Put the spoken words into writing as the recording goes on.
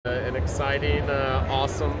an exciting,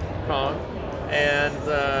 awesome con. And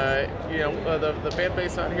the fan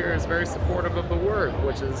base out here is very supportive of the work,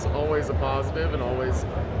 which is always a positive and always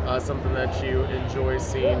something that you enjoy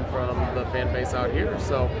seeing from the fan base out here.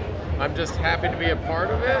 So I'm just happy to be a part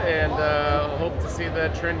of it, and hope to see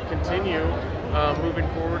that trend continue moving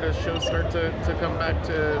forward as shows start to come back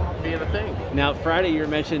to being a thing. Now, Friday, you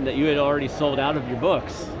mentioned that you had already sold out of your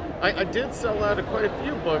books. I did sell out of quite a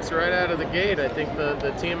few books right out of the gate. I think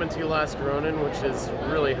the TMNT Last Ronin, which is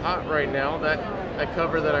really hot right now, that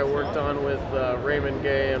cover that I worked on with Raymond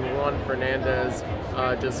Gay and Juan Fernandez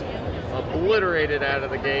just obliterated out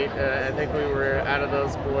of the gate. I think we were out of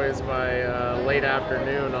those boys by late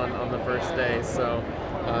afternoon on the first day. So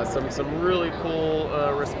some really cool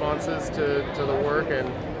responses to the work, and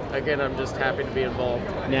again, I'm just happy to be involved.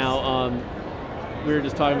 Now, we were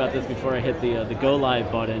just talking about this before I hit the go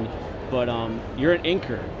live button, but you're an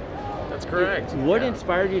inker. That's correct. What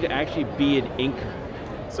inspired you to actually be an inker?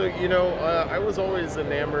 So, I was always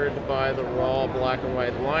enamored by the raw black and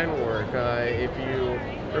white line work. If you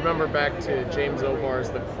remember back to James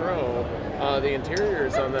O'Barr's The Crow, the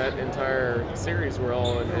interiors on that entire series were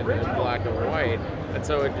all in black and white. And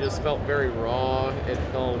so it just felt very raw. It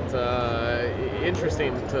felt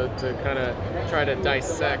interesting to kind of try to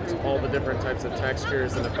dissect all the different types of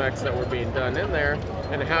textures and effects that were being done in there,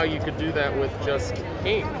 and how you could do that with just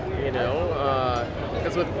ink,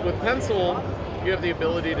 because with pencil, you have the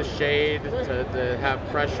ability to shade, to have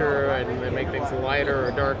pressure, and make things lighter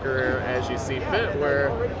or darker as you see fit.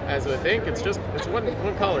 Whereas with ink, it's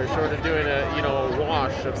one color, short of doing a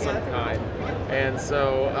wash of some kind. And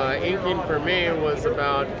so inking for me was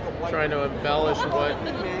about trying to embellish what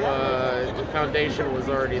the foundation was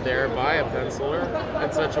already there by a penciler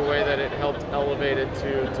in such a way that it helped elevate it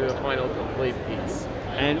to a final complete piece.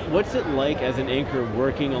 And what's it like as an inker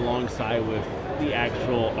working alongside with the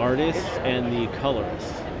actual artists and the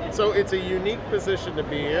colorists? So it's a unique position to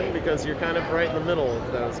be in because you're kind of right in the middle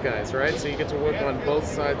of those guys, right? So you get to work on both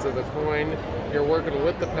sides of the coin. You're working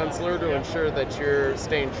with the penciler to ensure that you're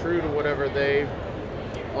staying true to whatever they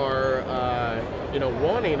are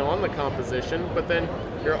wanting on the composition, but then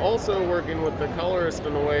you're also working with the colorist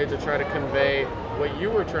in a way to try to convey what you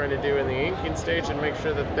were trying to do in the inking stage and make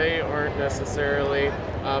sure that they aren't necessarily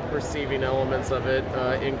perceiving elements of it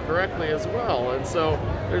incorrectly as well. And so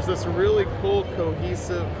there's this really cool,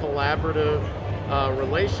 cohesive, collaborative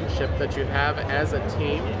relationship that you have as a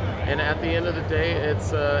team. And at the end of the day,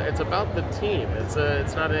 it's about the team. It's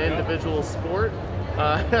not an individual sport.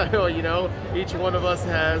 Each one of us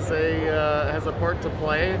has a part to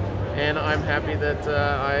play, and I'm happy that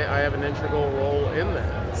I have an integral role in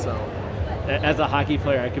that. So, as a hockey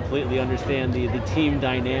player, I completely understand the team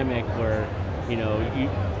dynamic where, you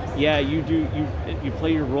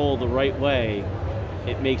play your role the right way.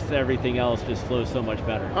 It makes everything else just flow so much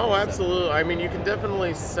better. Oh, absolutely. I mean, you can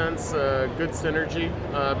definitely sense good synergy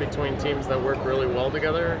between teams that work really well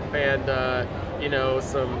together, and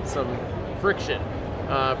some friction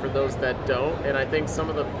for those that don't. And I think some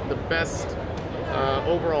of the best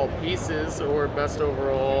overall pieces or best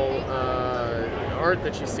overall art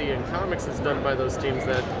that you see in comics is done by those teams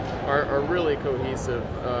that are really cohesive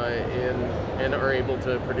and are able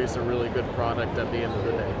to produce a really good product at the end of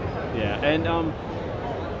the day. Yeah, and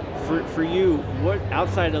for you, what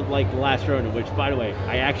outside of like Last Ronin, which by the way,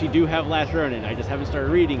 I actually do have Last Ronin, I just haven't started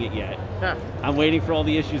reading it yet. Yeah. I'm waiting for all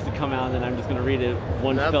the issues to come out, and then I'm just going to read it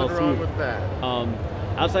one fell swoop. Nothing wrong with that.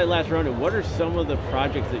 Outside Last Ronin, what are some of the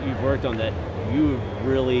projects that you've worked on that you've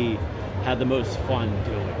really had the most fun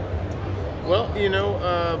doing? Well,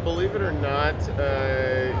 believe it or not,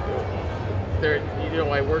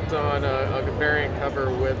 I worked on a variant cover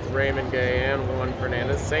with Raymond Gay and Juan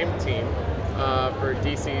Fernandez, same team, for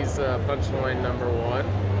DC's Punchline #1.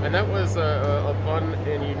 And that was a fun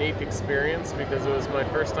and unique experience because it was my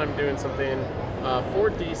first time doing something for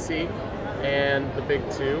DC and the Big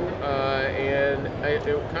Two, and it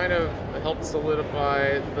kind of helped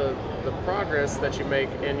solidify the progress that you make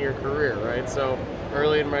in your career, right? So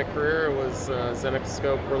early in my career, it was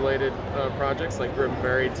Zenescope-related projects like Grim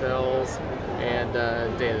Fairy Tales and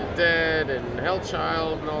Day of the Dead and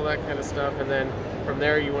Hellchild and all that kind of stuff. And then from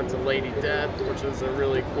there, you went to Lady Death, which was a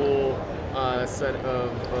really cool set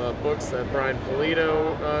of books that Brian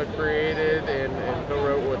Pulido created and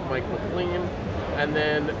co-wrote with Mike McLean. And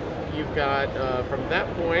then you've got, from that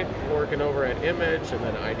point, working over at Image and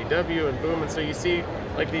then IDW and boom. And so you see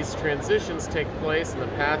like these transitions take place, and the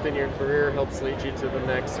path in your career helps lead you to the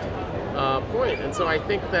next point. And so I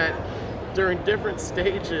think that during different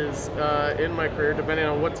stages in my career, depending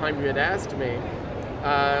on what time you had asked me,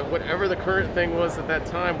 whatever the current thing was at that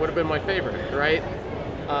time would have been my favorite, right?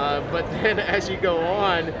 But then as you go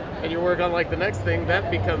on and you work on like the next thing,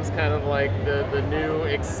 that becomes kind of like the new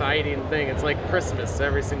exciting thing. It's like Christmas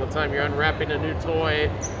every single time you're unwrapping a new toy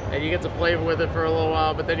and you get to play with it for a little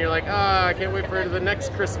while, but then you're like, I can't wait for the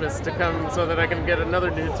next Christmas to come so that I can get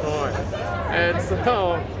another new toy. And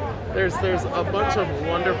so there's a bunch of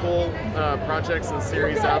wonderful projects and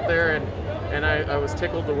series out there, and I was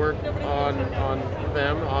tickled to work on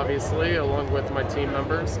them, obviously, along with my team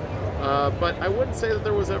members. But I wouldn't say that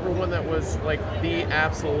there was ever one that was like the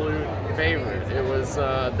absolute favorite. It was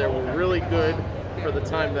they were really good for the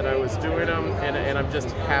time that I was doing them, and I'm just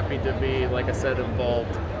happy to be, like I said,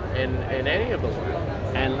 involved in any of the work.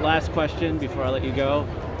 And last question before I let you go,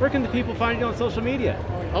 where can the people find you on social media?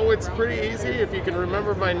 Oh, it's pretty easy. If you can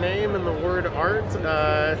remember my name and the word art,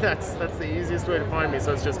 that's the easiest way to find me.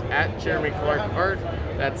 So it's just at Jeremy Clark Art.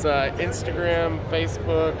 That's Instagram,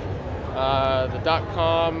 Facebook, the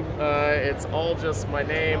 .com. It's all just my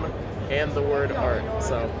name and the word art.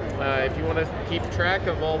 So if you want to keep track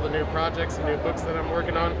of all the new projects and new books that I'm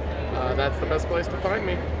working on, that's the best place to find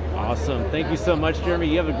me. Awesome. Thank you so much, Jeremy.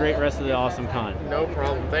 You have a great rest of the Awesome Con. No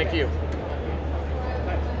problem. Thank you.